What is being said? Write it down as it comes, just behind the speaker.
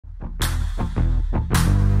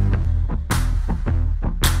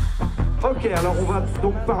Ok, alors on va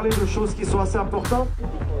donc parler de choses qui sont assez importantes.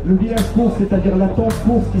 Le village course, c'est-à-dire la tente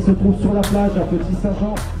course qui se trouve sur la plage à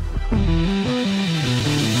Petit-Saint-Jean.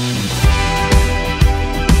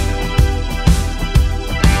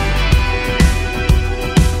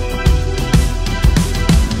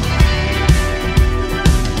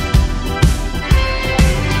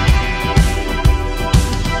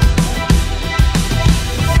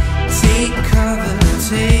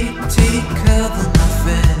 Take cover, my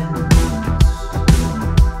friend.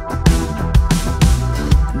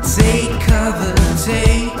 Take cover,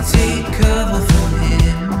 take cover from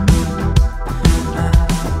him.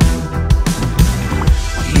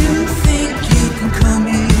 You think you can come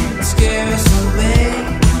here and scare us away?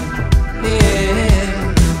 Yeah.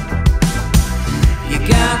 You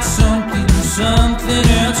got something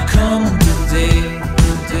else coming today.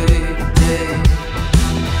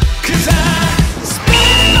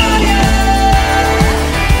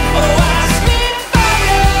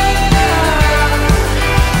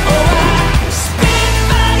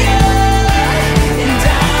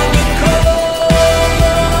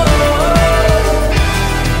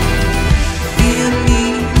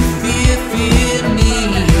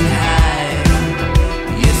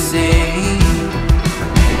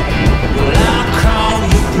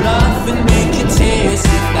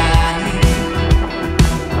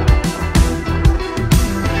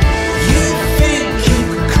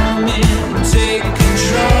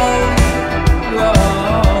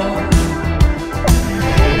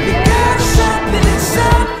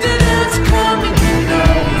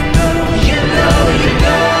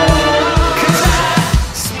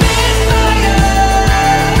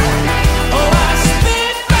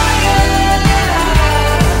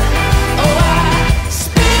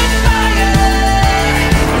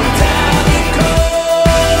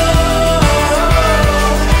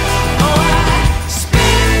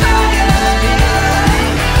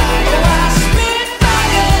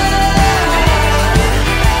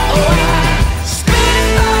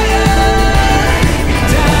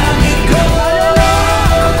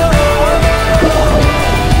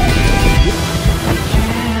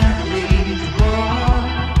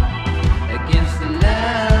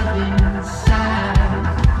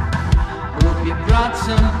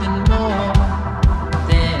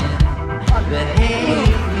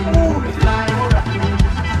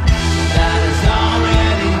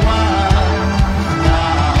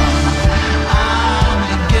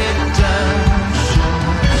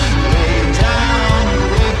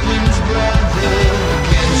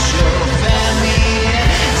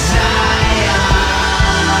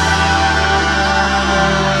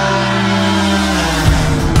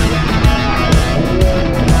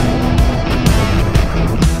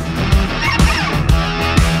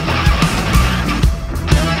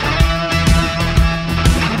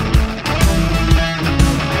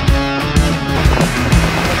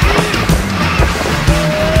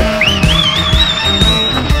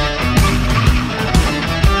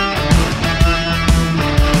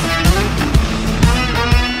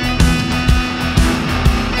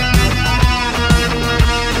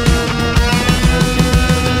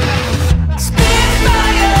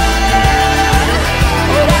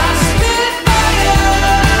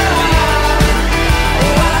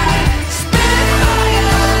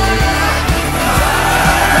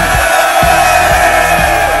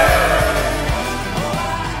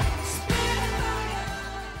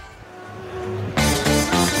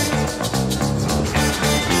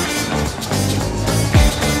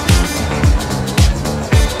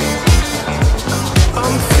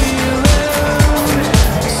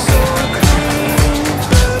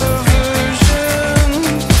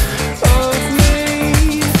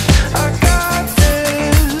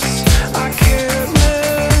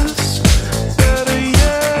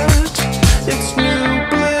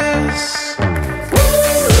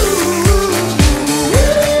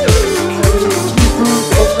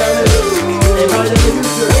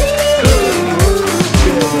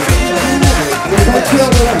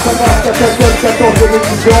 St.Barth Cata Cup 14e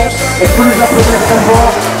édition. On peut les applaudir très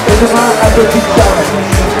fort. Et demain à Petit-Saint-Jean.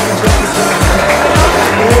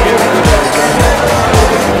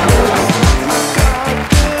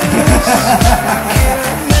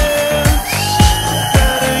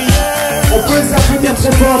 On peut s'applaudir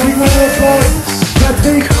très fort. Paul,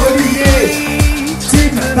 Patrick, Olivier,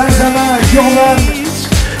 Tim, Benjamin, Johan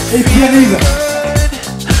et Pierre-Yves.